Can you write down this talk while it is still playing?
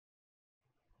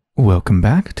Welcome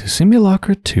back to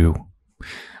Simulacra 2.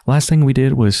 Last thing we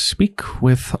did was speak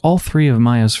with all three of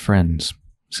Maya's friends.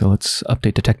 So let's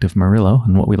update Detective Murillo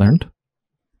on what we learned.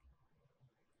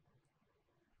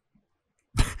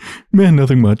 Man,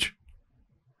 nothing much.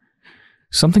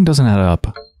 Something doesn't add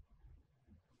up.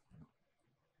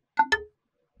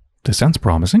 This sounds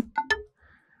promising.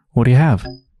 What do you have?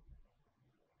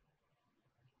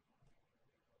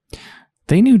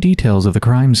 They knew details of the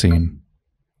crime scene.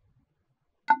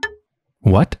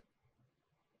 What?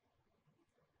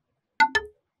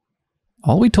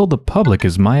 All we told the public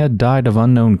is Maya died of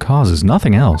unknown causes,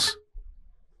 nothing else.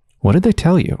 What did they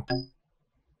tell you?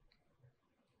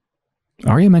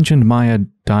 Arya mentioned Maya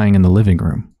dying in the living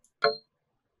room.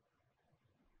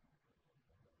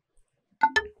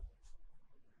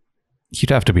 You'd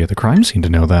have to be at the crime scene to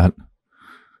know that.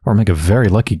 Or make a very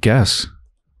lucky guess.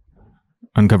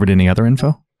 Uncovered any other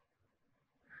info?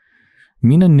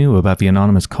 Mina knew about the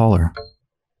anonymous caller.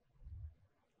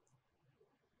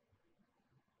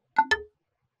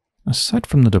 Aside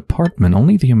from the department,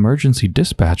 only the emergency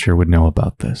dispatcher would know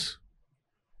about this.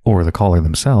 Or the caller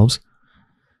themselves.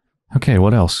 Okay,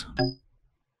 what else?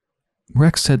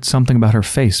 Rex said something about her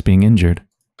face being injured.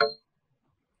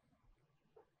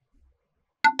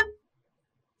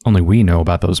 Only we know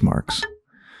about those marks.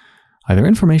 Either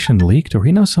information leaked or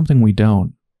he knows something we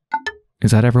don't.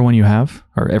 Is that everyone you have?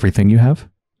 Or everything you have?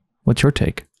 What's your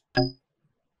take?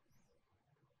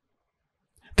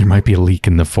 There might be a leak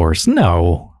in the force.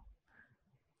 No!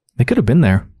 They could have been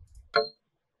there.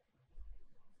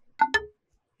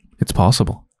 It's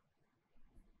possible.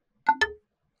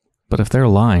 But if they're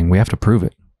lying, we have to prove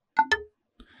it.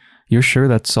 You're sure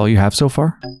that's all you have so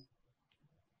far?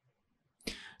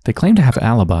 They claim to have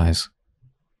alibis.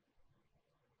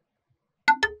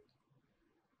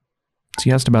 So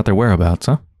you asked about their whereabouts,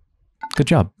 huh? Good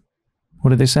job. What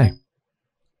did they say?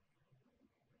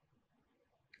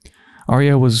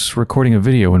 Arya was recording a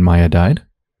video when Maya died.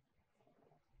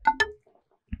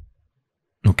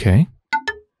 Okay.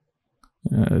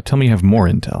 Tell me you have more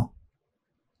intel.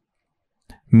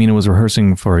 Mina was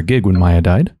rehearsing for a gig when Maya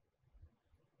died.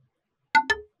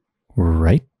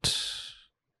 Right.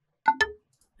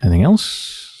 Anything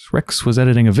else? Rex was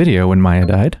editing a video when Maya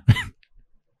died.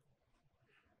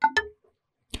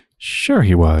 Sure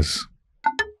he was.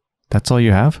 That's all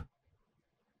you have?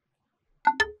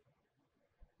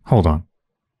 Hold on.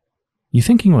 You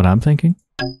thinking what I'm thinking?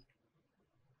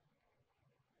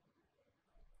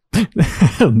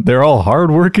 They're all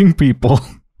hard-working people.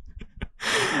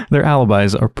 Their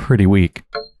alibis are pretty weak.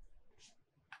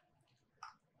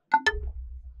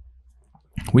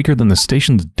 Weaker than the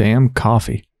station's damn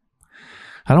coffee.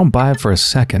 I don't buy it for a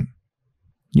second.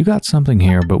 You got something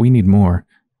here, but we need more.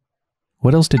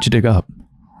 What else did you dig up?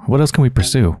 What else can we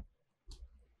pursue?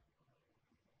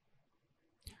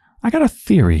 I got a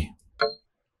theory.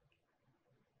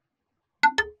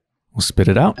 We'll spit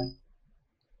it out.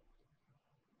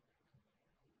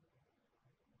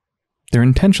 They're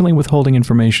intentionally withholding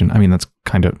information. I mean, that's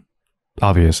kind of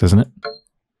obvious, isn't it?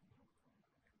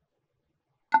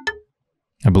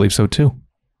 I believe so too.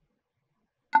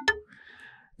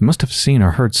 They must have seen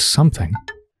or heard something.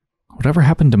 Whatever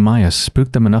happened to Maya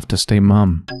spooked them enough to stay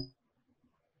mum.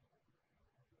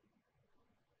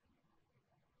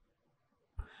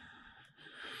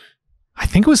 I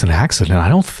think it was an accident. I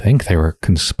don't think they were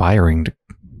conspiring to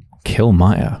kill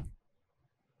Maya.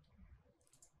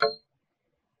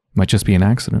 Might just be an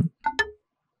accident.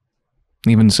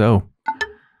 Even so,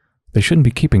 they shouldn't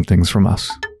be keeping things from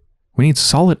us. We need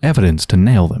solid evidence to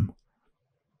nail them.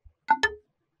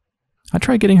 I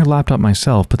tried getting her laptop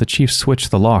myself, but the chief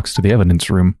switched the locks to the evidence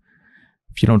room.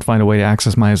 If you don't find a way to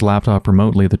access Maya's laptop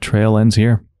remotely, the trail ends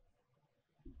here.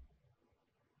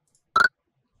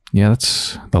 Yeah,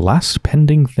 that's the last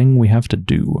pending thing we have to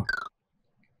do.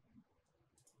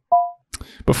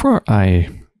 Before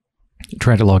I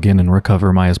try to log in and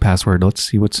recover Maya's password, let's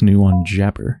see what's new on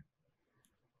Jabber.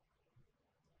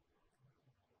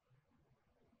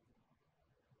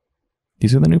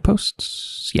 These are the new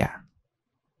posts? Yeah.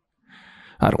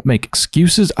 I don't make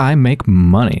excuses, I make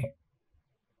money.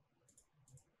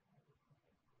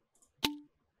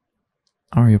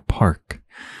 Arya Park.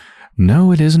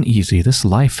 No, it isn't easy. This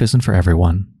life isn't for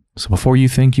everyone. So before you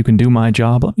think you can do my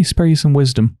job, let me spare you some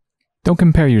wisdom. Don't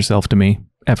compare yourself to me,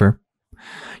 ever.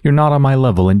 You're not on my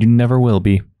level, and you never will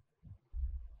be.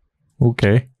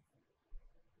 Okay.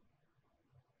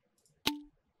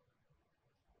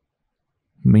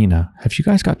 Mina, have you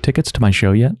guys got tickets to my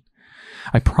show yet?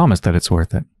 I promise that it's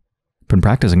worth it. Been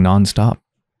practicing non-stop.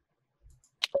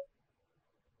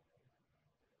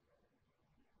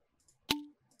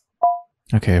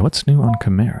 Okay, what's new on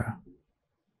Chimera?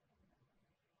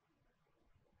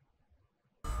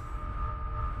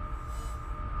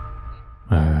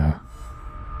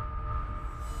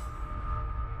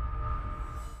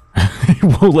 It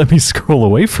won't let me scroll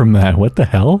away from that. What the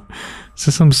hell? Is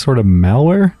this some sort of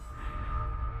malware?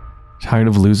 Tired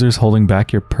of losers holding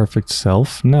back your perfect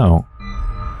self? No.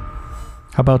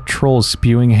 How about trolls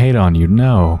spewing hate on you?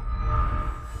 No.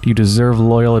 Do you deserve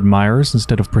loyal admirers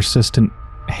instead of persistent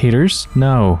haters?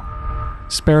 No.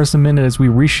 Spare us a minute as we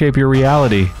reshape your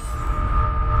reality.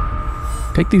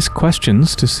 Take these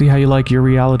questions to see how you like your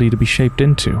reality to be shaped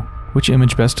into. Which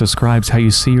image best describes how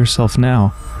you see yourself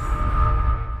now?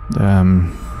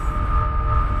 I'm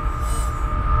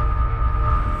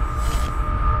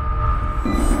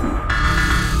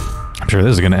sure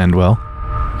this is going to end well.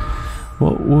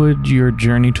 What would your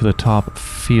journey to the top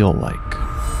feel like?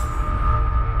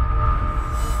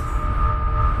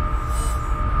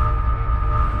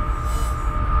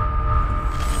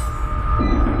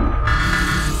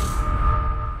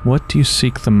 What do you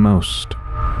seek the most?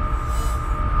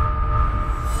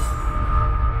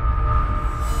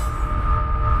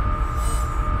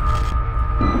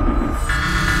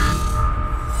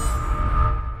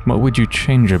 What would you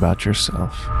change about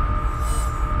yourself?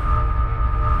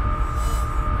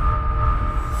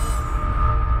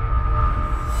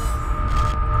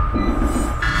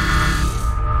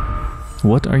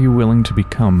 What are you willing to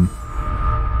become?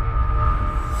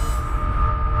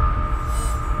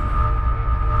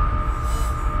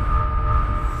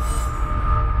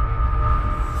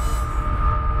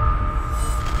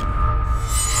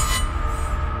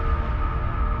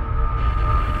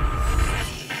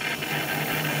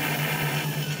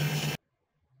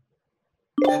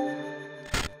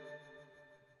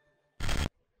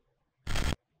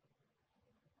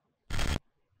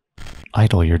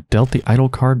 Idol. You're dealt the idol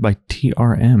card by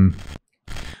TRM.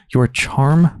 You are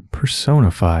charm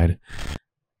personified.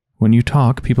 When you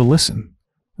talk, people listen.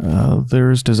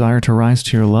 There's desire to rise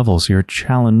to your levels. Your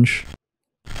challenge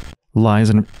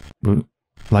lies in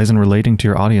relating to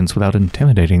your audience without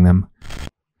intimidating them.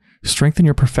 Strengthen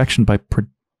your perfection by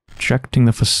projecting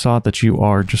the facade that you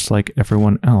are just like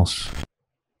everyone else.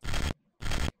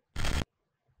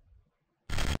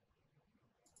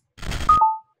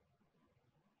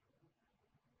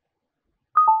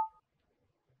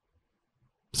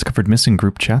 Discovered missing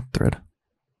group chat thread.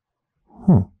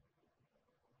 Huh.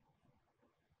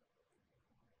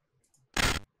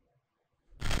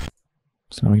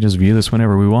 So now we can just view this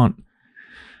whenever we want.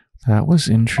 That was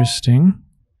interesting.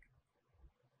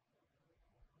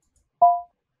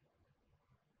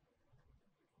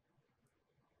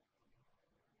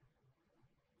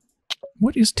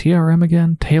 What is TRM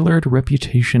again? Tailored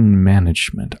Reputation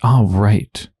Management. Oh,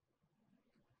 right.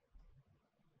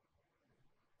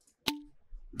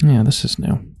 Yeah, this is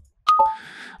new.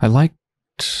 I liked...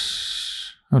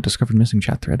 Oh, discovered missing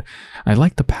chat thread. I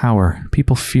like the power.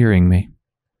 People fearing me.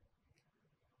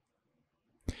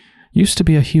 Used to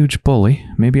be a huge bully.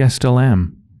 Maybe I still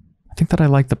am. I think that I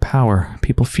like the power.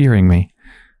 People fearing me.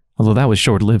 Although that was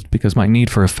short-lived because my need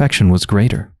for affection was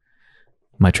greater.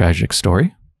 My tragic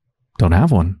story? Don't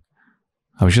have one.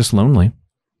 I was just lonely.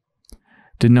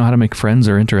 Didn't know how to make friends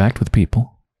or interact with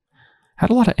people. Had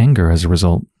a lot of anger as a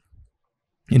result.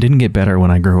 It didn't get better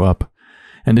when I grew up.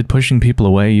 Ended pushing people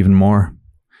away even more.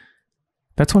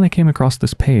 That's when I came across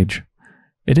this page.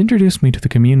 It introduced me to the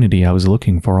community I was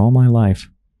looking for all my life.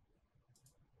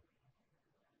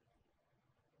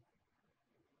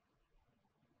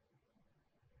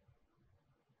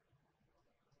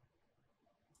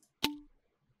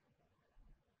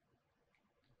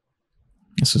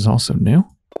 This is also new.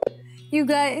 You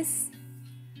guys,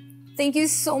 thank you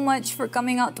so much for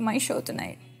coming out to my show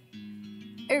tonight.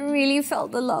 I really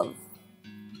felt the love.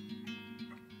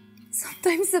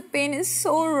 Sometimes the pain is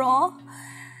so raw,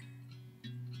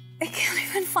 I can't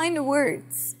even find the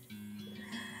words.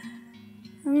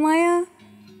 And Maya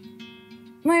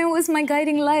was my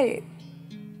guiding light.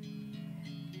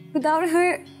 Without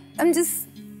her, I'm just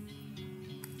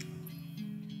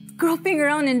groping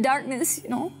around in darkness, you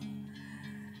know?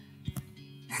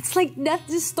 It's like death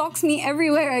just stalks me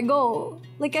everywhere I go.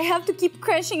 Like I have to keep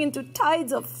crashing into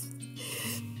tides of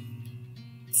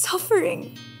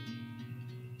suffering.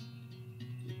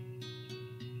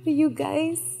 But you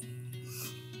guys,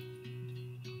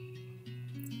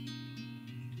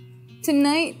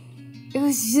 tonight, it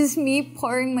was just me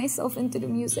pouring myself into the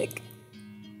music.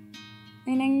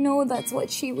 And I know that's what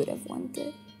she would have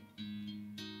wanted.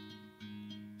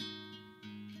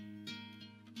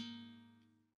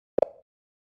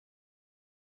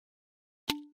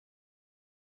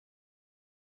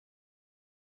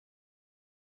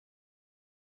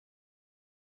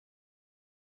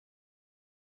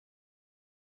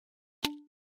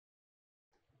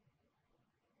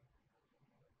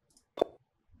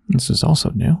 This is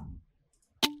also new.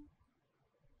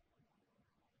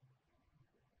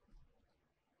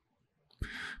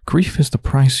 Grief is the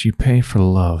price you pay for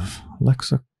love.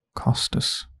 Alexa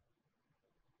Costas.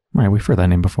 Right, we've heard that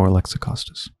name before, Alexa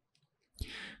Costas.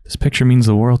 This picture means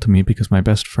the world to me because my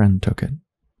best friend took it.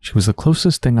 She was the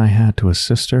closest thing I had to a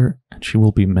sister, and she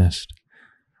will be missed.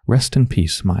 Rest in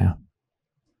peace, Maya.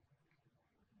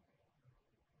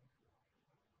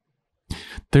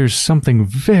 There's something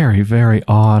very, very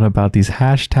odd about these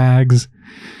hashtags.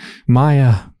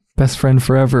 Maya, best friend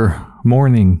forever,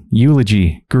 mourning,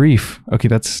 eulogy, grief. Okay,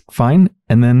 that's fine.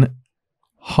 And then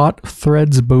Hot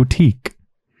Threads Boutique.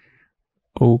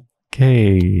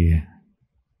 Okay.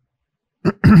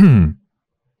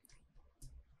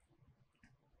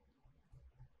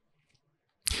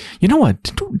 You know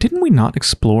what? Didn't we not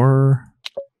explore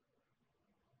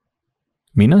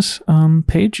Mina's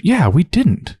page? Yeah, we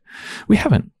didn't. We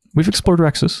haven't. We've explored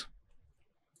Rex's.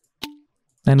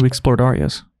 And we explored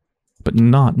Arya's. But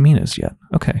not Mina's yet.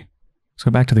 Okay. Let's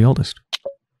go back to the oldest.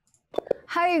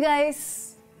 Hi, you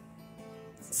guys.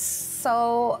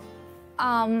 So,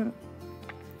 I'm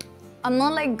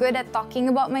not like good at talking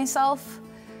about myself.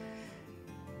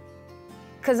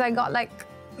 Because I got like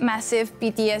massive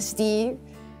PTSD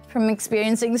from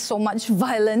experiencing so much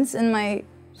violence in my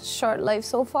short life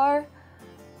so far.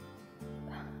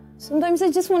 Sometimes I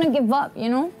just want to give up, you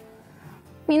know?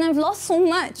 I mean, I've lost so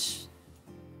much.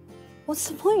 What's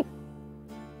the point?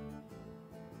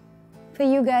 For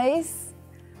you guys,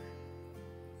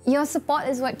 your support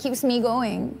is what keeps me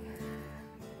going.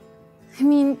 I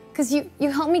mean, because you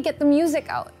help me get the music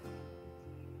out.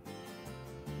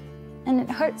 And it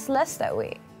hurts less that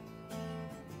way.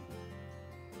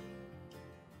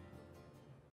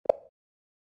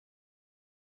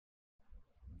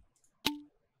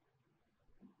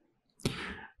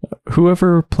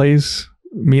 Whoever plays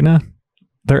Mina,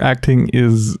 their acting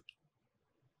is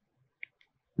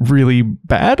really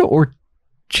bad or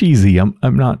cheesy. I'm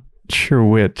not sure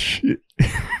which.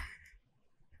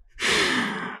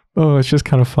 Oh, it's just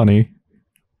kind of funny.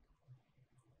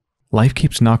 Life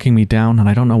keeps knocking me down, and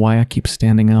I don't know why I keep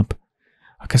standing up.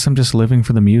 I guess I'm just living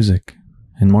for the music.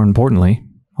 And more importantly,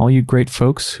 all you great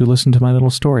folks who listen to my little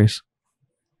stories.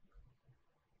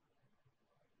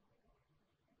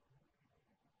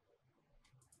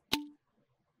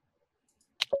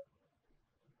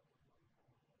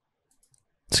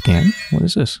 Scan? What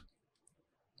is this?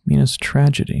 Mina's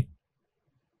tragedy.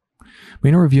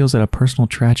 Mina reveals that a personal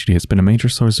tragedy has been a major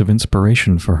source of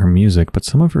inspiration for her music, but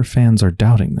some of her fans are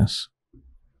doubting this.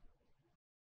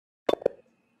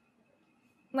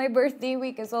 My birthday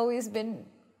week has always been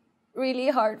really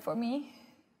hard for me.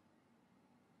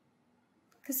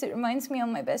 Because it reminds me of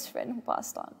my best friend who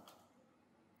passed on.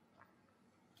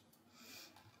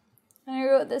 And I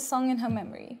wrote this song in her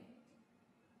memory.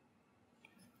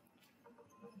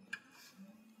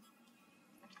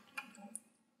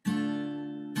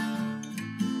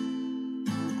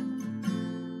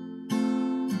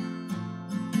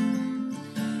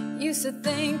 Used to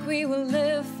think we would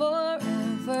live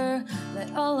forever,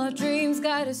 let all our dreams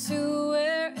guide us to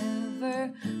wherever.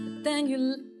 But then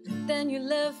you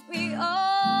left me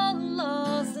all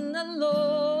lost and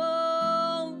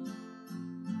alone.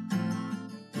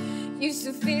 Used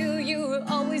to feel you would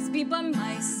always be by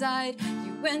my side.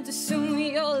 You went to assume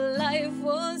your life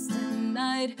was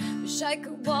denied. Wish I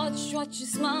could watch you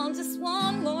smile just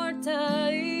one more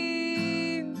time.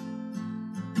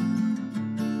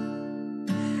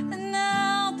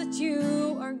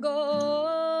 You are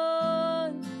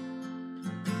gone.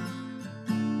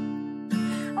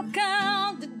 I'll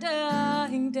count the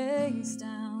dying days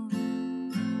down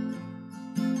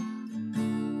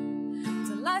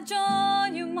till I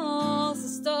join you amongst the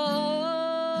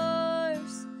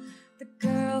stars, the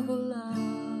girl who loved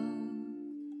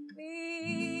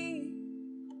me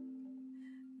with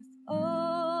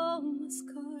all my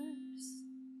scars.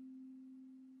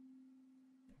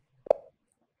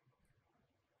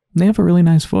 They have a really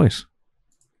nice voice.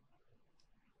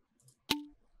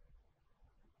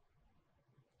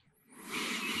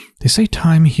 They say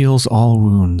time heals all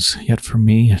wounds, yet for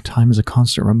me, time is a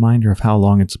constant reminder of how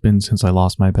long it's been since I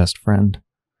lost my best friend.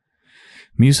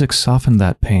 Music softened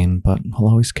that pain, but I'll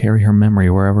always carry her memory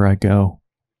wherever I go.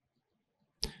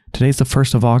 Today's the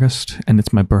 1st of August, and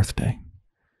it's my birthday.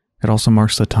 It also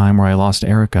marks the time where I lost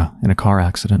Erica in a car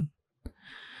accident.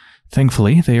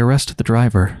 Thankfully, they arrested the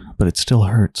driver, but it still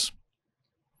hurts.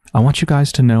 I want you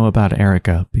guys to know about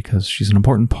Erica because she's an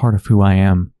important part of who I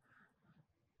am.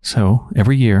 So,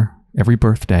 every year, every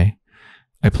birthday,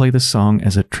 I play this song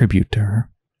as a tribute to her.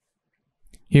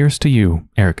 Here's to you,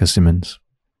 Erica Simmons.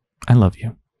 I love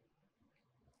you.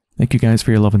 Thank you guys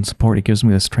for your love and support. It gives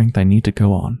me the strength I need to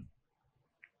go on.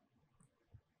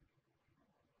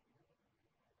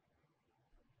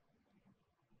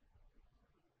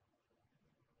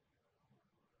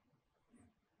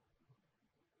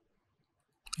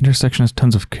 Intersection has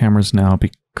tons of cameras now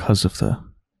because of the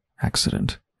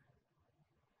accident.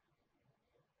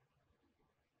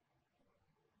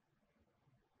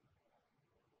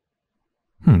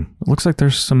 It looks like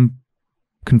there's some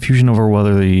confusion over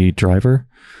whether the driver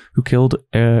who killed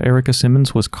Erica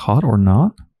Simmons was caught or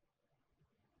not.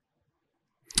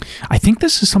 I think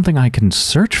this is something I can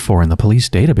search for in the police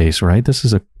database, right? This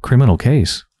is a criminal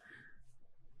case.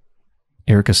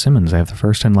 Erica Simmons, I have the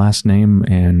first and last name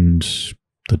and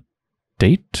the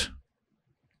date,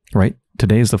 right?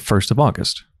 Today is the 1st of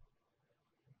August.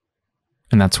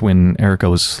 And that's when Erica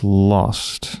was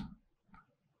lost.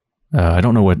 I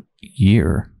don't know what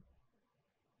year.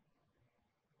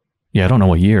 Yeah, I don't know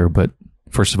what year, but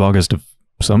 1st of August of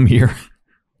some year.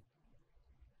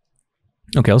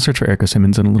 Okay, I'll search for Erica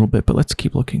Simmons in a little bit, but let's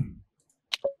keep looking.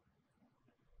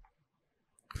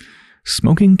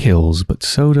 Smoking kills, but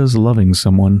so does loving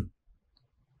someone.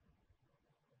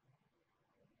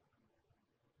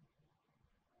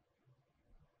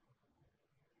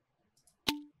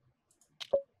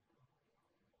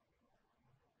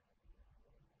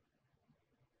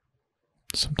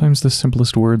 Sometimes the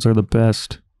simplest words are the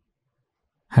best.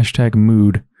 Hashtag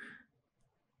mood.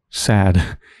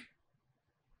 Sad.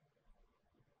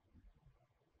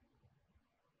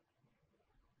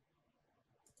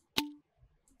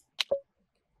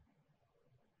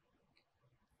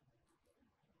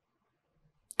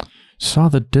 Saw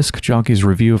the disc jockey's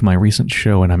review of my recent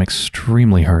show and I'm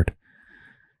extremely hurt.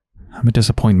 I'm a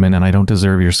disappointment and I don't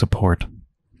deserve your support.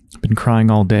 I've been crying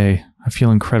all day. I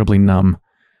feel incredibly numb.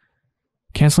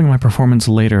 Canceling my performance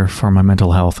later for my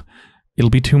mental health. It'll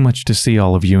be too much to see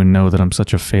all of you and know that I'm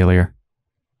such a failure.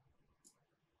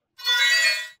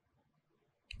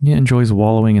 Nia enjoys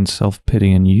wallowing in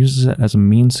self-pity and uses it as a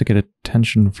means to get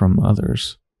attention from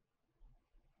others.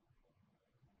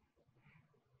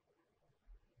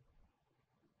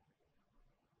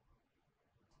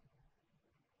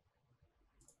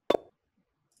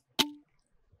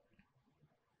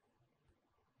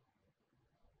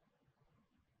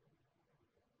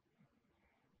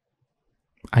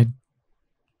 I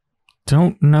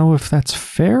don't know if that's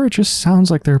fair. It just sounds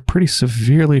like they're pretty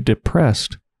severely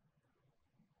depressed.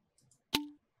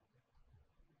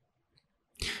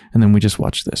 And then we just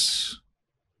watch this.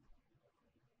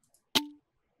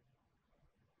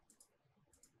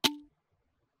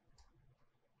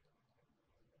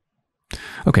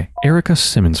 Okay, Erica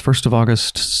Simmons, 1st of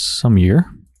August, some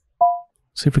year.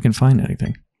 See if we can find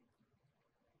anything.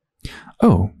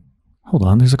 Oh, hold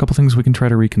on, there's a couple things we can try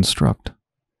to reconstruct.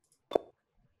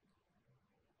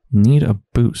 Need a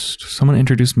boost. Someone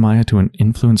introduced Maya to an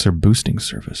influencer boosting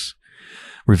service.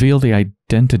 Reveal the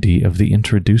identity of the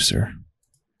introducer.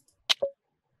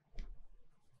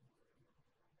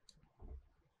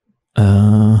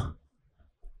 Do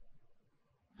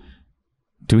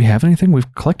we have anything?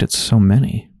 We've collected so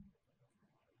many.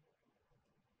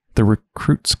 The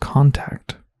recruit's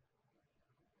contact.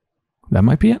 That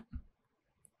might be it.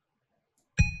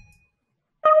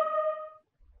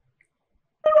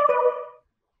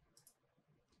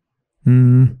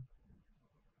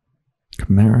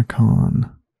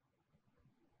 Camericon.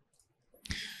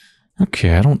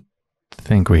 Okay, I don't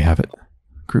think we have it.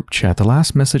 Group chat. The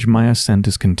last message Maya sent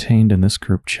is contained in this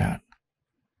group chat.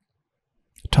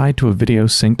 Tied to a video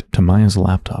synced to Maya's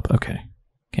laptop. Okay,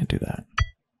 can't do that.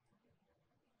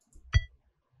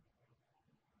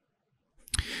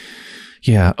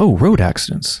 Yeah, oh, road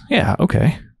accidents. Yeah,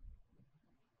 okay.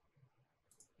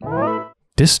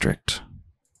 District.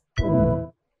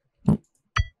 Oh.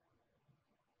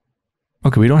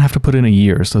 Okay, we don't have to put in a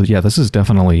year, so yeah, this is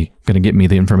definitely going to get me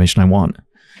the information I want.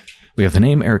 We have the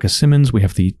name, Erica Simmons, we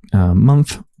have the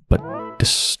month, but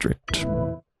district.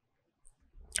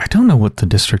 I don't know what the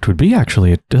district would be,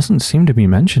 actually. It doesn't seem to be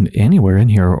mentioned anywhere in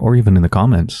here, or even in the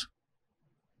comments.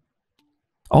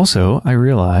 Also, I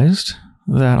realized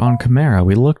that on Chimera,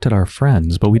 we looked at our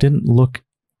friends, but we didn't look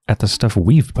at the stuff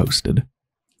we've posted.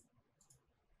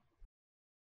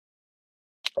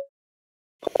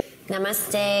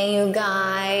 Namaste, you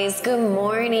guys. Good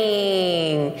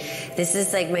morning. This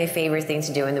is like my favorite thing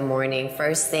to do in the morning.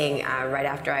 First thing right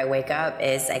after I wake up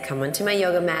is I come onto my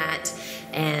yoga mat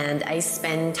and I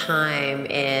spend time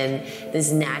in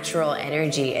this natural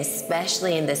energy,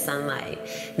 especially in the sunlight.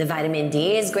 The vitamin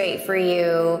D is great for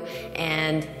you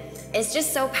and it's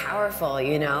just so powerful,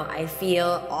 you know. I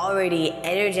feel already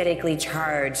energetically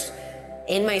charged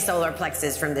in my solar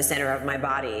plexus from the center of my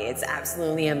body. It's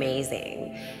absolutely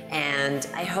amazing. And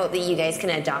I hope that you guys can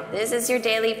adopt this as your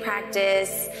daily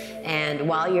practice. And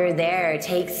while you're there,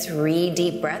 take 3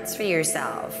 deep breaths for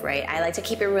yourself, right? I like to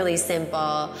keep it really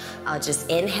simple. I'll just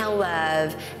inhale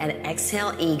love and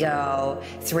exhale ego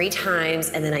 3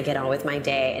 times, and then I get on with my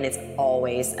day, and it's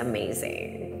always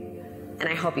amazing. And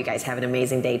I hope you guys have an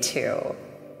amazing day too.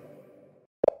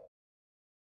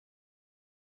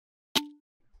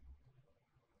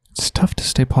 It's tough to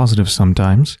stay positive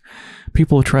sometimes.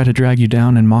 People will try to drag you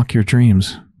down and mock your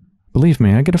dreams. Believe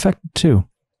me, I get affected too.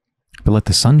 But let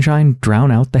the sunshine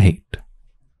drown out the hate.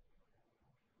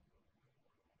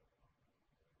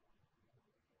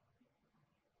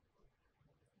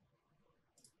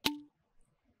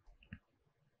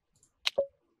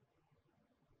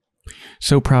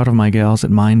 So proud of my gals at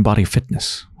Mind Body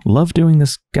Fitness. Love doing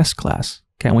this guest class.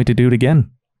 Can't wait to do it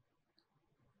again.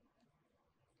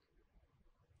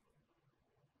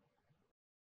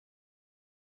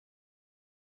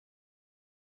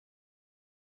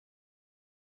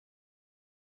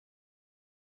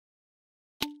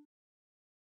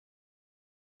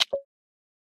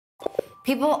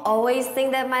 People always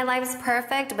think that my life's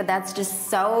perfect, but that's just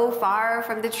so far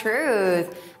from the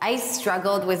truth. I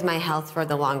struggled with my health for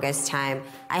the longest time.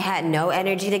 I had no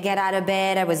energy to get out of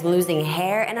bed, I was losing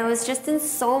hair, and I was just in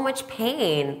so much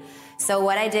pain. So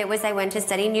what I did was I went to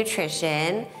study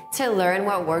nutrition to learn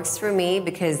what works for me,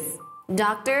 because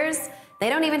doctors, they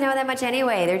don't even know that much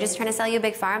anyway. They're just trying to sell you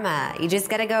big pharma. You just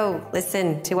gotta go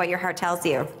listen to what your heart tells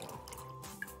you.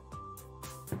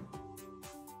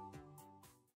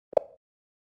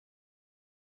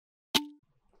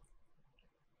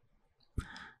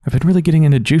 I've been really getting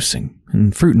into juicing,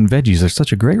 and fruit and veggies are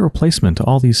such a great replacement to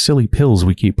all these silly pills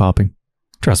we keep popping.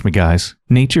 Trust me guys,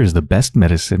 nature is the best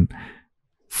medicine.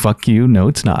 Fuck you, no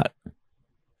it's not.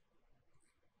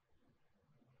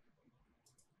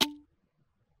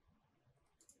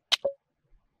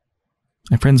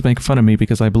 My friends make fun of me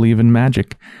because I believe in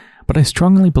magic, but I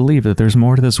strongly believe that there's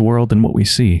more to this world than what we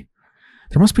see.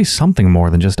 There must be something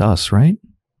more than just us, right?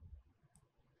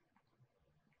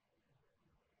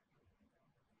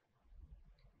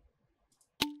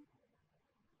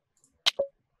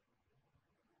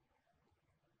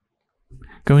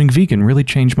 Going vegan really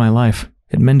changed my life.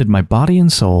 It mended my body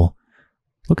and soul.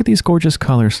 Look at these gorgeous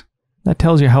colors. That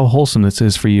tells you how wholesome this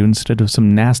is for you instead of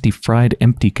some nasty fried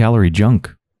empty calorie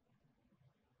junk.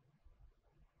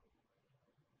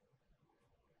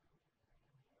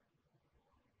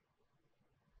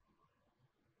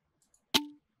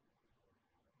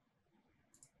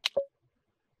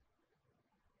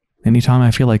 Anytime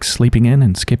I feel like sleeping in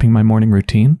and skipping my morning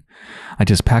routine, I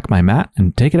just pack my mat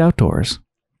and take it outdoors.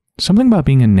 Something about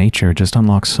being in nature just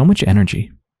unlocks so much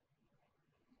energy.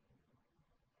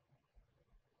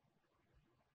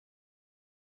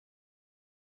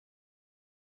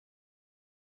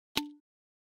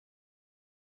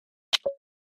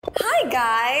 Hi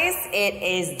guys, it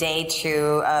is day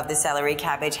 2 of the celery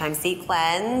cabbage hemp seed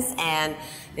cleanse, and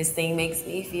this thing makes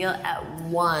me feel at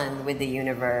one with the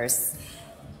universe.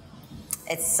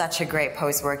 It's such a great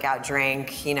post-workout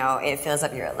drink. You know, it fills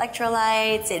up your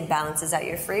electrolytes, it balances out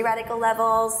your free radical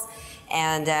levels,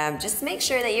 and just make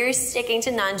sure that you're sticking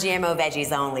to non-GMO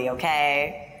veggies only,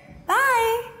 okay?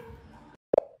 Bye!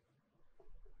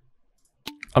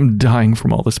 I'm dying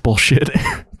from all this bullshit.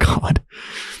 God.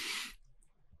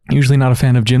 Usually not a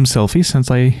fan of gym selfies since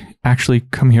I actually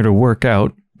come here to work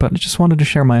out, but I just wanted to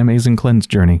share my amazing cleanse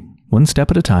journey, one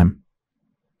step at a time.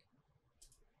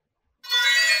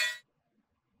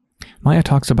 Maya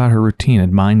talks about her routine at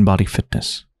Mind Body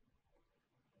Fitness.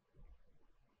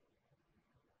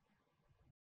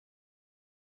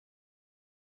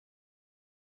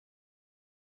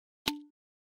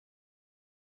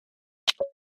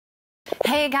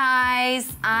 Hey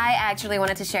guys, I actually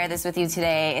wanted to share this with you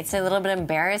today. It's a little bit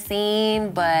embarrassing,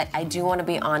 but I do want to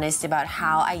be honest about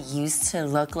how I used to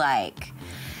look like.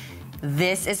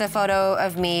 This is a photo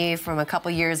of me from a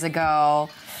couple years ago.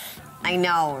 I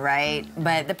know, right?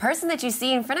 But the person that you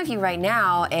see in front of you right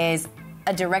now is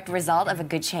a direct result of a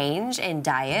good change in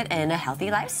diet and a healthy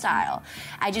lifestyle.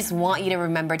 I just want you to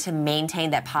remember to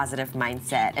maintain that positive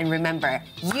mindset. And remember,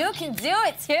 you can do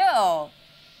it too!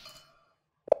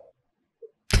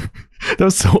 That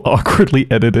was so awkwardly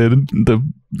edited,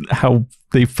 how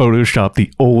they photoshopped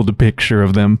the old picture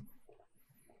of them.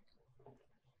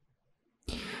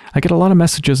 I get a lot of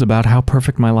messages about how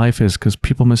perfect my life is because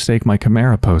people mistake my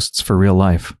Chimera posts for real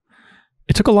life.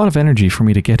 It took a lot of energy for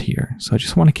me to get here, so I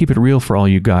just want to keep it real for all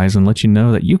you guys and let you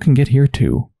know that you can get here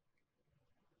too.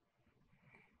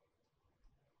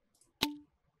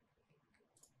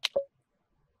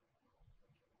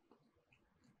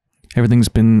 Everything's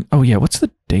been... Oh yeah, what's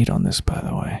the date on this, by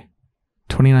the way?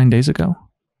 29 days ago?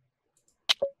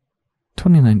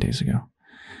 29 days ago.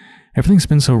 Everything's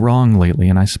been so wrong lately,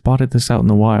 and I spotted this out in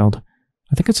the wild.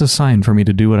 I think it's a sign for me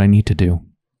to do what I need to do.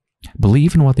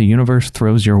 Believe in what the universe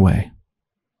throws your way.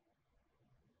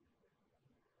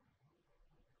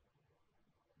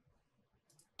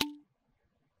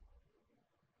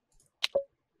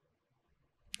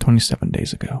 "27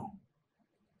 days ago.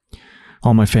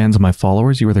 All my fans and my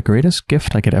followers, you are the greatest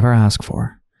gift I could ever ask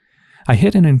for. I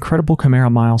hit an incredible Chimera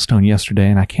milestone yesterday,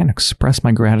 and I can't express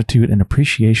my gratitude and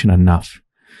appreciation enough.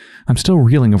 I'm still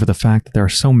reeling over the fact that there are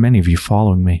so many of you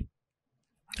following me.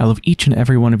 I love each and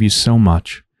every one of you so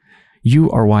much.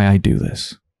 You are why I do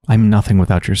this. I'm nothing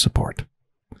without your support.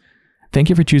 Thank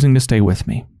you for choosing to stay with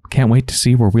me. Can't wait to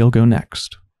see where we'll go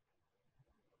next."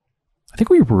 I think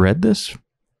we read this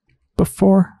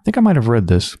before. I think I might have read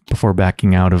this before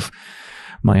backing out of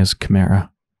Maya's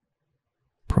Chimera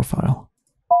profile.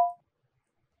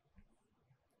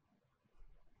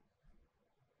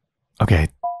 Okay, I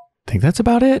think that's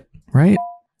about it, right?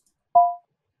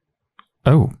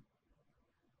 Oh.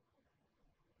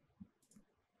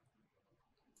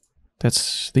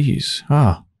 That's these.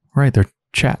 Ah, right, they're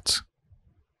chats.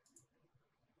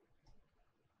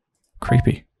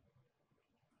 Creepy.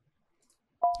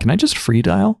 Can I just free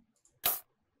dial?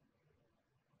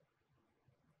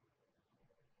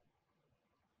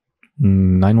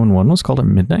 911 was called at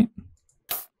midnight?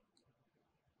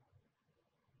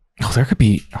 Oh, there could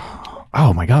be...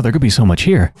 Oh my god, there could be so much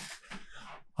here.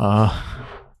 Where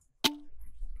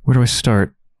do I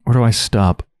start? Where do I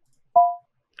stop?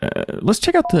 Let's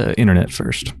check out the internet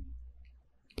first.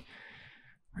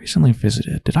 Recently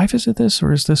visited. Did I visit this,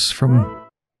 or is this from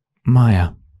Maya?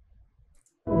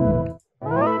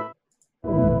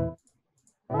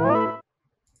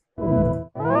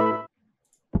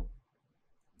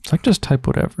 It's like just type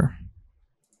whatever.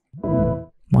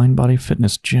 Mind, body,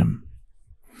 fitness, gym.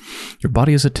 Your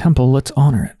body is a temple, let's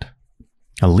honor it.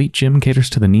 Elite Gym caters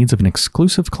to the needs of an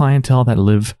exclusive clientele that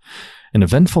live an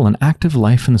eventful and active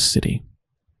life in the city.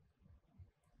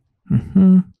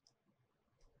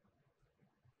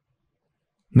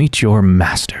 Meet your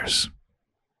masters.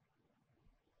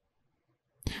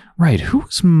 Right,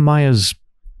 who's Maya's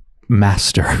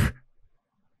master?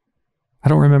 I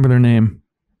don't remember their name.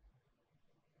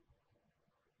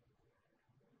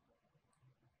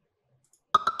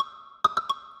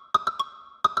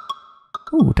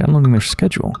 Ooh, downloading their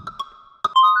schedule.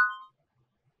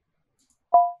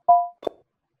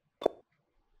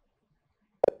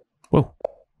 Whoa.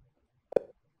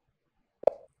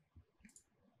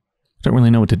 Don't really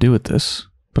know what to do with this,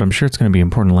 but I'm sure it's going to be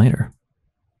important later.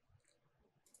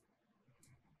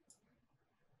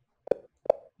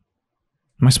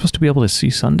 Am I supposed to be able to see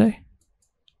Sunday?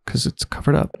 Because it's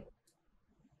covered up.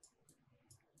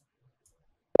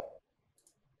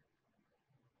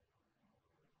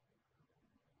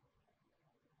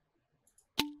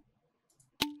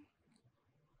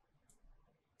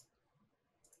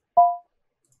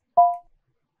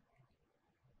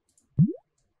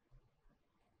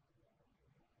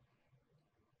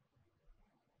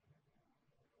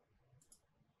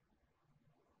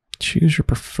 Choose your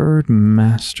preferred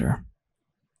master.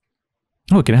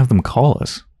 Oh, we can have them call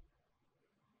us.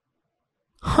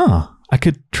 Huh. I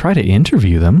could try to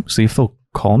interview them, see if they'll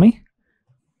call me.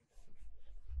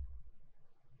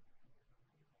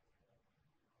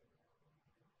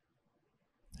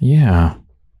 Yeah.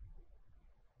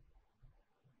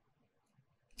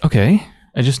 Okay.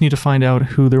 I just need to find out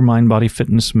who their mind, body,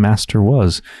 fitness master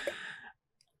was.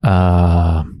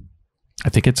 I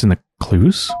think it's in the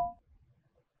clues.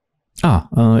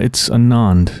 It's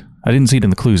Anand. I didn't see it in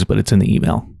the clues, but it's in the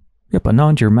email. Yep,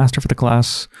 Anand, you're master for the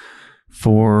class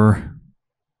for...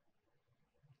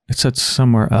 It said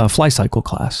somewhere, fly cycle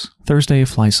class. Thursday,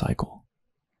 fly cycle.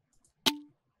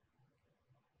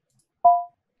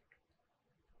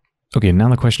 Okay, now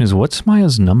the question is, what's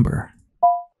Maya's number?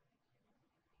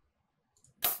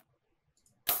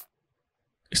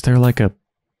 Is there like a...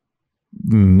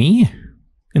 me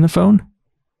in the phone?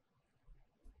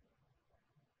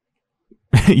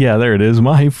 Yeah, there it is.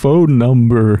 My phone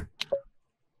number.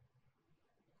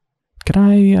 Can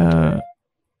I,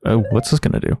 what's this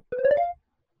gonna do?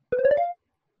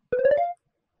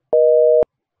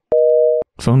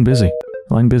 Phone busy.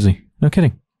 Line busy. No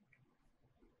kidding.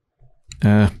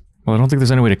 Well, I don't think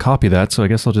there's any way to copy that, so I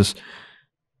guess I'll just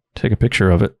take a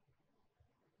picture of it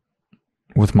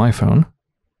with my phone.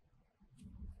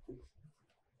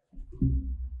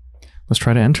 Let's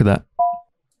try to enter that.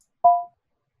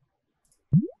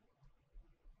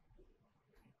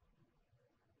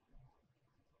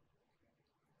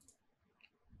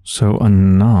 So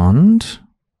Anand...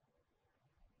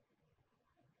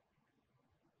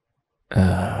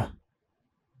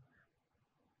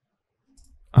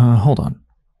 hold on.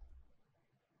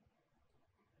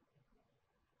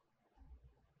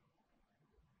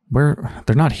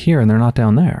 They're not here and they're not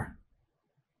down there.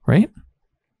 Right?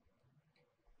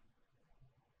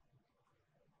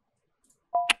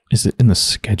 Is it in the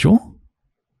schedule?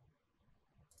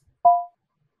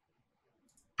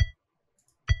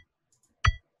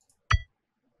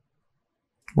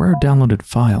 Where are downloaded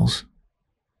files?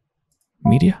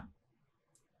 Media?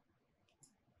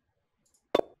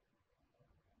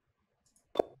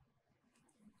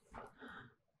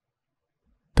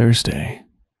 Thursday.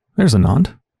 There's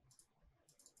Anand.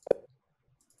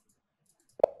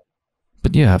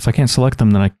 But yeah, if I can't select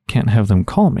them, then I can't have them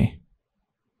call me.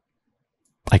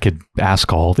 I could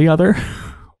ask all the other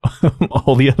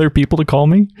people to call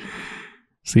me.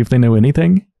 See if they know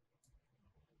anything.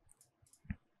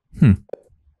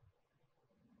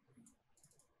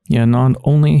 Yeah, Anand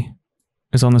only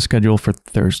is on the schedule for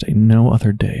Thursday, no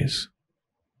other days.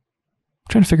 I'm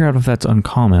trying to figure out if that's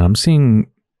uncommon. I'm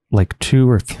seeing like 2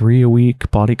 or 3 a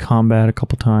week, body combat a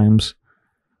couple times.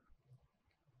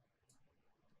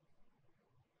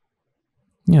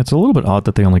 Yeah, it's a little bit odd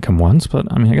that they only come once, but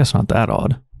I mean, I guess not that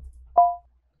odd.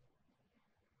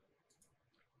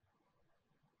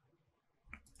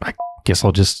 I guess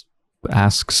I'll just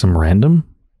ask some random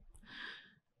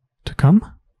to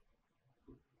come.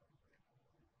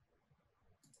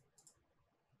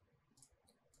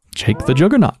 Jake the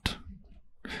Juggernaut.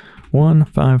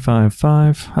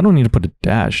 1555. I don't need to put a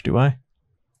dash, do I?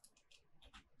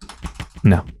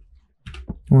 No.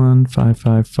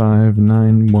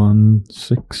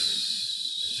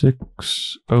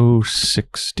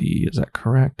 15559166060. Is that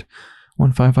correct?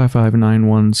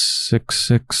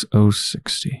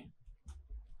 15559166060.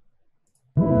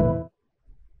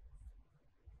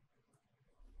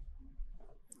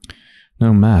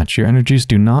 No match. Your energies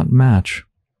do not match.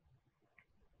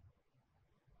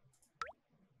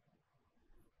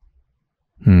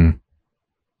 I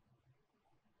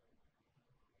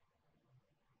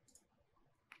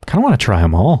kind of want to try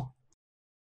them all.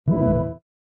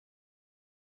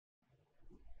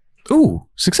 Ooh,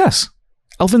 success!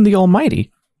 Elvin the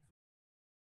Almighty.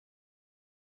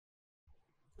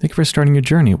 Thank you for starting your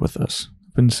journey with us.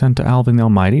 You've been sent to Alvin the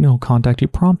Almighty and he'll contact you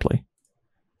promptly.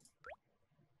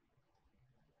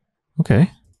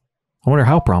 Okay. I wonder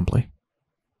how promptly.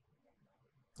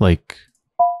 Like...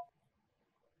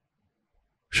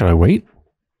 should I wait?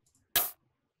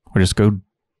 Or just go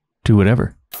do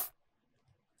whatever?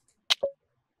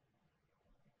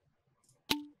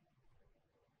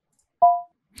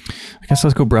 I guess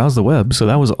let's go browse the web. So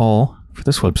that was all for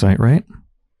this website, right?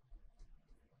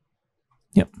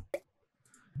 Yep.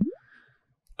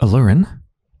 Alluring.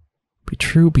 Be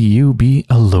true, be you, be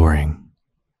alluring.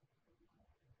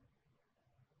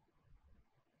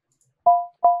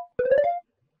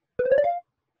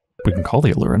 We can call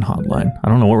the Alluring hotline. I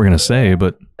don't know what we're going to say,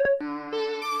 but...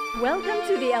 Welcome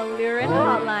to the Alluring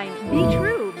hotline. Be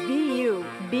true, be you,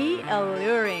 be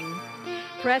alluring.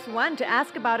 Press 1 to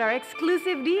ask about our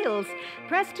exclusive deals.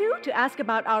 Press 2 to ask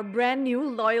about our brand new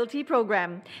loyalty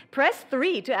program. Press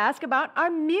 3 to ask about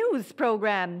our Muse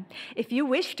program. If you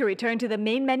wish to return to the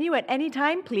main menu at any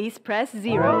time, please press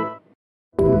 0.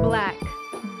 Black,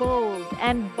 bold,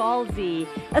 and ballsy.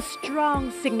 A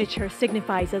strong signature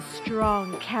signifies a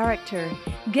strong character.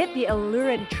 Get the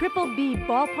Alluring Triple B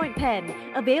ballpoint pen,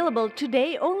 available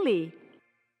today only.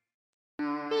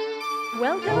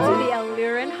 Welcome to the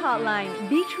Alluring hotline.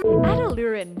 Be true. At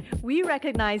Alluring, we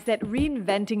recognize that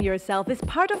reinventing yourself is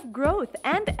part of growth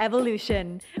and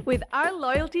evolution. With our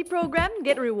loyalty program,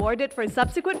 get rewarded for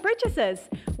subsequent purchases.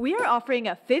 We are offering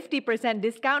a 50%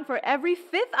 discount for every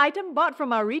 5th item bought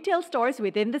from our retail stores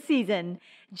within the season.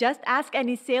 Just ask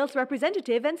any sales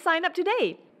representative and sign up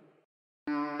today.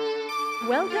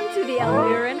 Welcome to the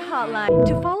Alluring hotline.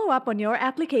 To follow up on your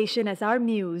application as our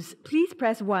Muse, please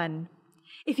press 1.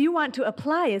 If you want to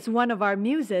apply as one of our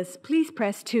muses, please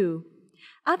press 2.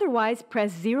 Otherwise,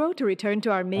 press 0 to return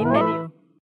to our main menu.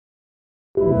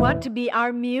 Want to be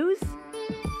our muse?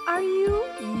 Are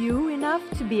you enough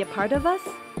to be a part of us?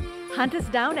 Hunt us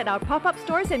down at our pop-up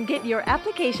stores and get your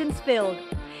applications filled.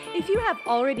 If you have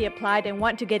already applied and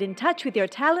want to get in touch with your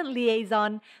talent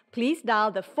liaison, please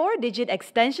dial the 4-digit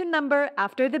extension number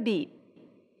after the beep.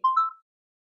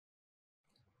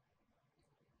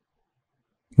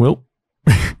 Well...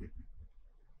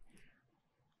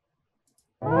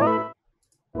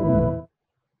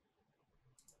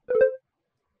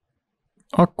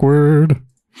 Awkward.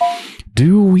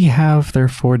 Do we have their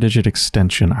 4-digit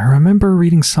extension? I remember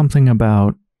reading something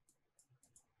about...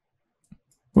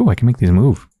 Oh, I can make these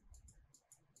move.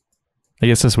 I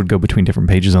guess this would go between different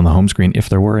pages on the home screen if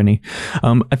there were any.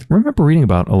 I remember reading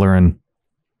about Allurin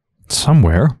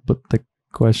somewhere, but the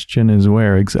question is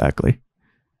where exactly?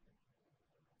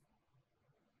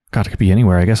 God, it could be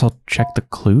anywhere. I guess I'll check the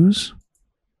clues.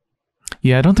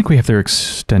 Yeah, I don't think we have their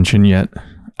extension yet.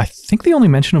 I think the only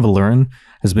mention of Allurin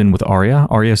has been with Arya.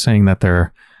 Arya saying that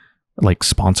they're, like,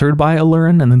 sponsored by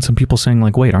Allurin, and then some people saying,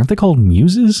 like, wait, aren't they called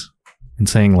muses? And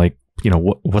saying, like, you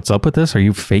know, what's up with this? Are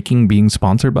you faking being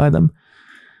sponsored by them?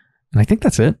 And I think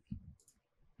that's it.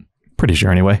 Pretty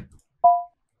sure, anyway.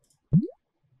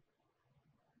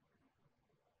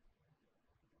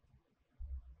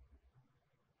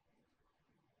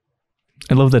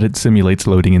 I love that it simulates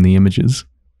loading in the images.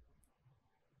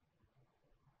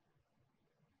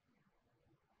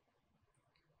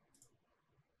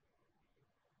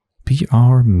 Be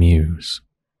our muse.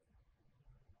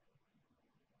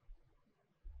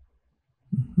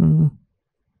 I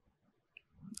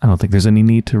don't think there's any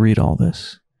need to read all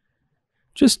this.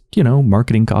 Just, you know,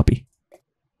 marketing copy.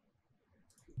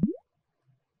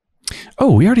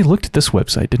 Oh, we already looked at this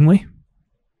website, didn't we?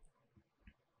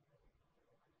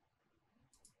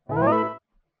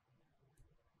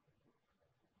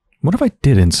 What if I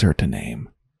did insert a name?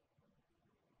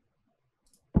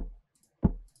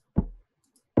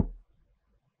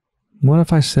 What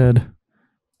if I said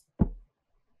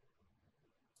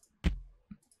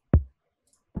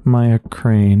Maya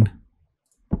Crane?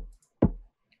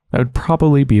 That would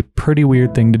probably be a pretty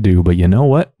weird thing to do, but you know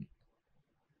what?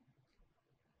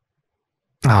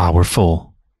 Ah, we're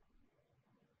full.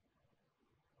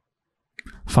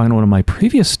 Find one of my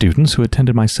previous students who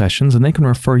attended my sessions and they can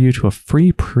refer you to a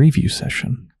free preview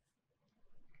session.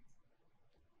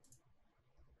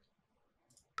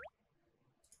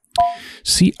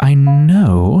 See, I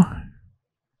know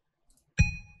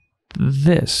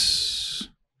this.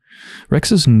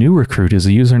 Rex's new recruit is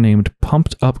a user named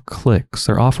Pumped Up Clicks.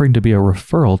 They're offering to be a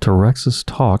referral to Rex's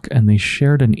talk, and they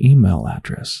shared an email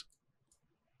address.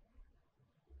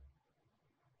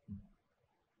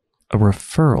 A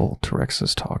referral to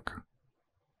Rex's talk.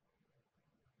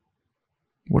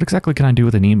 What exactly can I do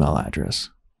with an email address?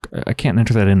 I can't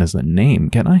enter that in as the name,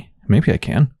 can I? Maybe I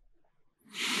can.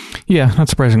 Yeah, not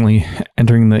surprisingly,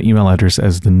 entering the email address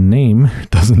as the name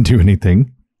doesn't do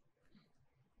anything.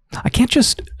 I can't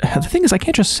just... The thing is, I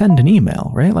can't just send an email,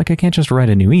 right? Like, I can't just write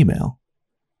a new email.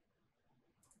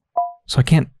 So I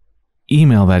can't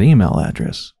email that email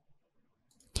address.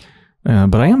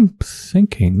 But I am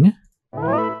thinking...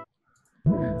 I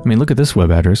mean, look at this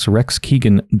web address,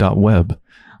 rexkeegan.web.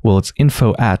 Well, it's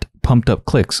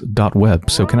info@pumpedupclicks.web.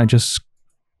 So can I just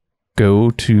go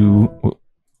to...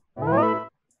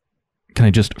 Can I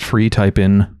just free type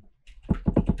in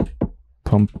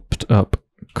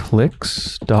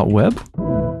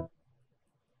pumpedupclicks.web?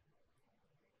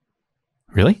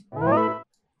 Really?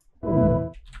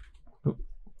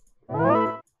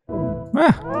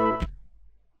 Ah.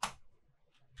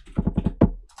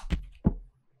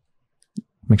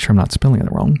 Make sure I'm not spelling it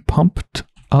wrong. Pumped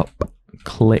up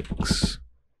clicks.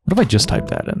 What if I just type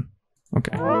that in?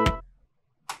 Okay.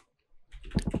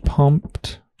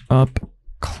 Pumped up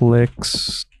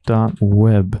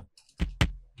clicks.web.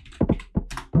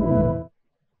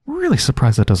 Really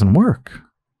surprised that doesn't work.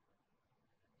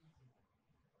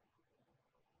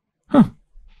 Huh.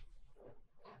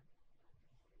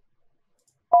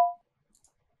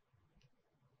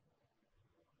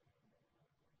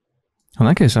 In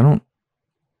that case, I don't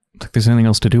think there's anything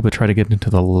else to do but try to get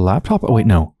into the laptop. Oh, wait,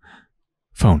 no.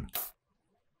 Phone.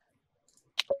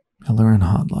 Allurin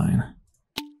hotline.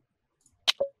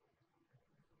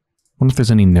 Wonder if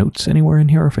there's any notes anywhere in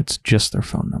here or if it's just their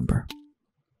phone number.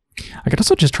 I could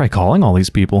also just try calling all these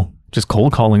people. Just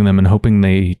cold calling them and hoping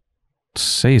they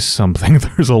say something.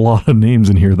 There's a lot of names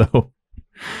in here, though.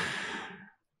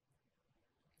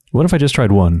 What if I just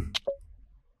tried one?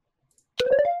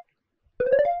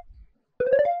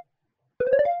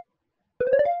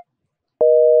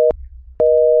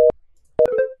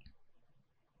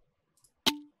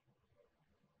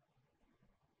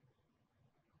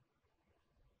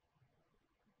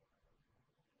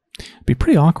 It'd be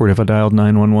pretty awkward if I dialed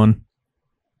 911.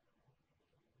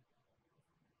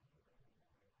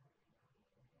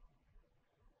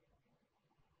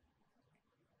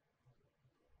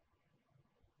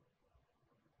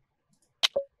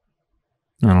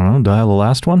 I don't know, dial the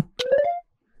last one?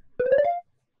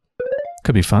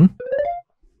 Could be fun.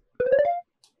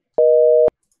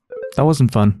 That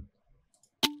wasn't fun.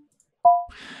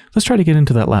 Let's try to get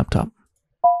into that laptop.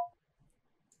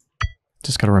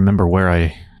 Just gotta remember where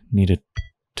I needed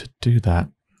to do that.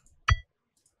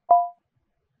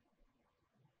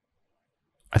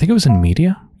 I think it was in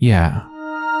media? Yeah.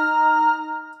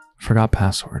 Forgot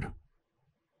password.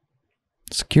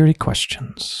 Security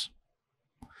questions.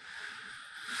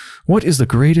 What is the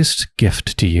greatest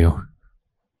gift to you?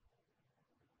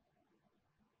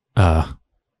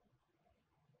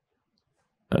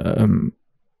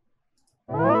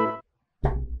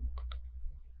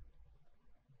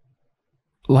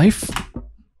 Life?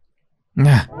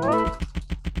 Yeah.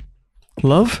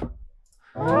 Love?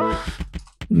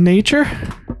 Nature?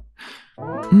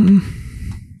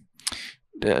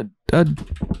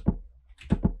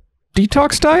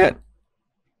 Detox diet?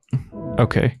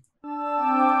 Okay.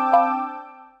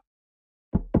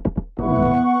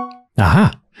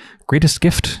 Aha! Greatest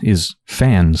gift is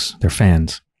fans. They're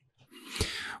fans.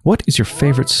 What is your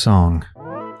favorite song?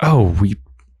 Oh, we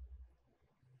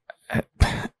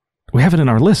have it in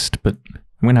our list, but I'm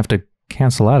going to have to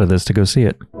cancel out of this to go see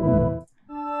it.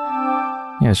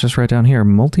 Yeah, it's just right down here.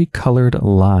 Multicolored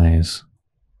Lies.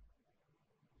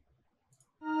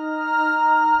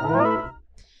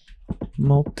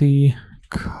 Multicolored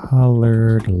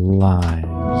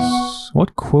Lies.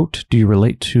 What quote do you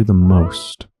relate to the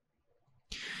most?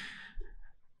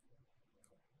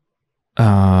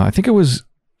 I think it was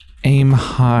aim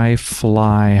high,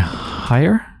 fly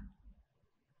higher.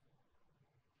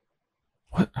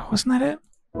 What? Wasn't that it?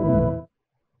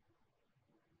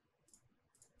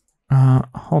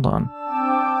 Hold on.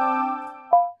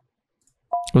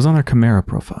 It was on their Chimera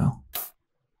profile.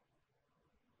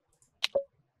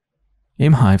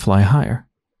 Aim high, fly higher.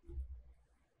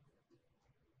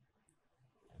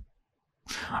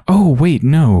 Oh, wait,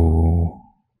 no.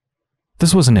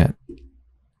 This wasn't it.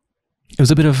 It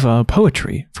was a bit of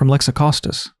poetry from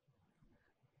Lexicostus.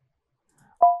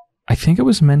 I think it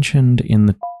was mentioned in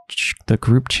the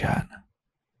group chat.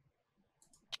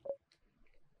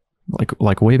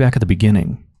 Like way back at the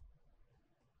beginning.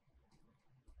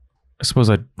 I suppose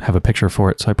I'd have a picture for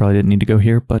it, so I probably didn't need to go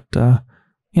here, but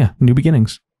yeah, New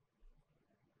Beginnings.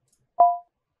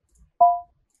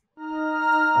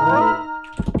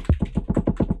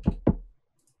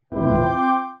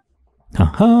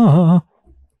 Haha.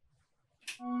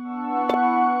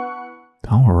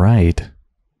 All right.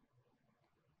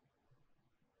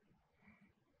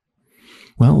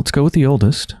 Well, let's go with the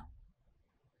oldest.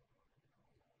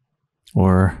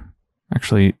 Or,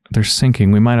 actually, they're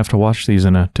syncing. We might have to watch these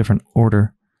in a different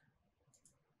order.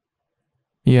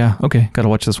 Yeah, okay, gotta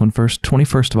watch this one first.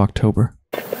 21st of October.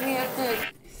 We have to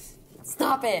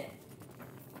stop it.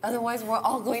 Otherwise, we're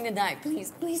all going to die.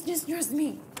 Please, please just trust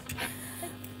me.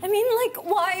 I mean, like,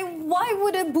 why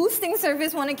would a boosting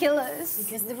service want to kill us?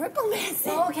 Because the Ripple Man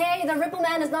said. Okay, the Ripple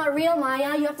Man is not real,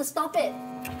 Maya. You have to stop it.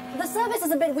 The service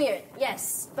is a bit weird,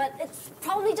 yes, but it's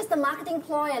probably just a marketing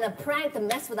ploy and a prank to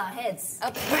mess with our heads.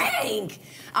 A prank?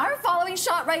 Our following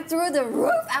shot right through the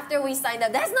roof after we signed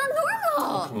up. That's not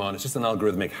normal. Come on, it's just an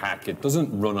algorithmic hack. It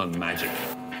doesn't run on magic.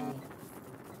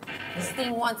 This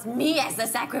thing wants me as the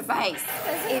sacrifice.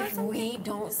 If we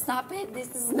don't stop it,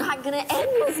 this is not gonna end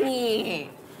with me.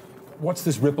 What's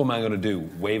this Ripple Man gonna do?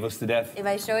 Wave us to death? If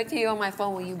I show it to you on my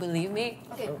phone, will you believe me?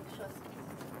 Okay, sure.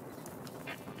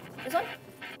 This one?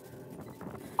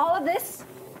 All of this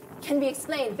can be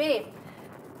explained, babe.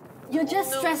 You're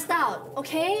just stressed out,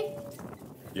 okay?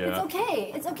 Yeah. It's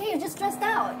okay. It's okay. You're just stressed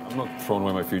out. I'm not throwing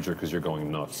away my future because you're going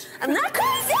nuts. I'm not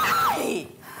crazy!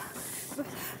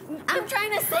 I'm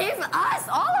trying to save us,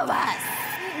 all of us.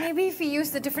 Maybe if we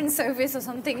used a different service or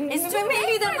something. It's too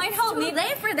maybe that might help me.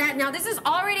 Late for that now. This is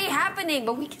already happening,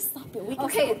 but we can stop it. We can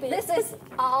Okay, stop it. this is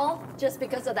all just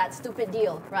because of that stupid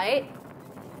deal, right?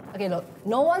 Okay, look,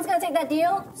 no one's gonna take that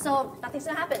deal, so nothing's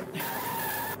gonna happen.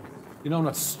 You know I'm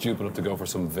not stupid enough to go for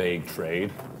some vague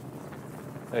trade.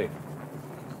 Hey,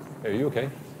 are you okay?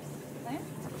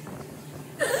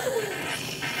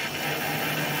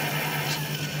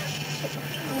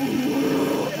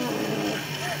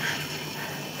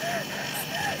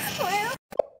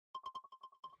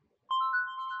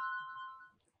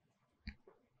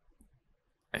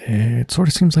 It sort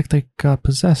of seems like they got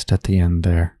possessed at the end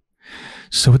there.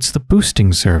 So it's the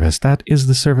boosting service. That is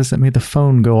the service that made the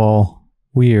phone go all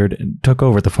weird and took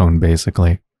over the phone,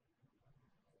 basically.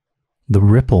 The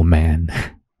Ripple Man.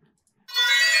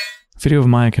 Video of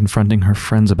Maya confronting her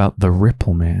friends about the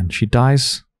Ripple Man. She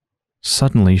dies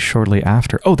suddenly shortly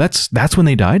after. Oh, that's when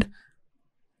they died?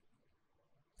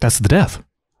 That's the death.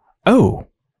 Oh.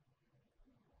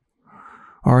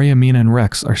 Arya, Mina, and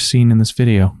Rex are seen in this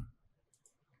video.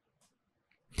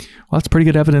 Well, that's pretty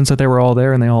good evidence that they were all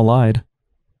there and they all lied.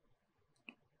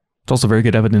 It's also very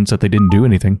good evidence that they didn't do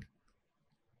anything.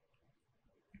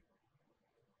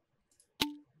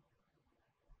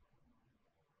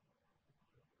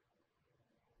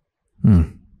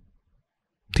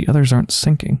 The others aren't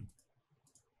syncing.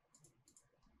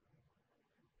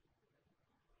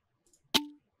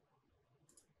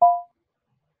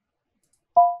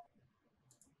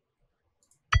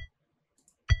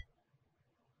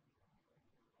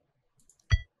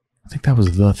 I think that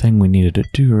was the thing we needed to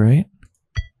do, right?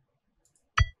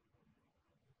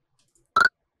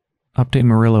 Update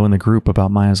Murillo in the group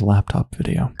about Maya's laptop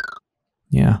video.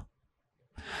 Yeah.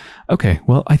 Okay,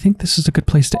 well, I think this is a good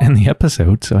place to end the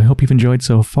episode, so I hope you've enjoyed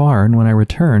so far, and when I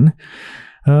return,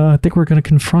 I think we're going to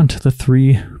confront the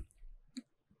 3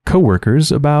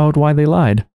 co-workers about why they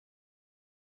lied.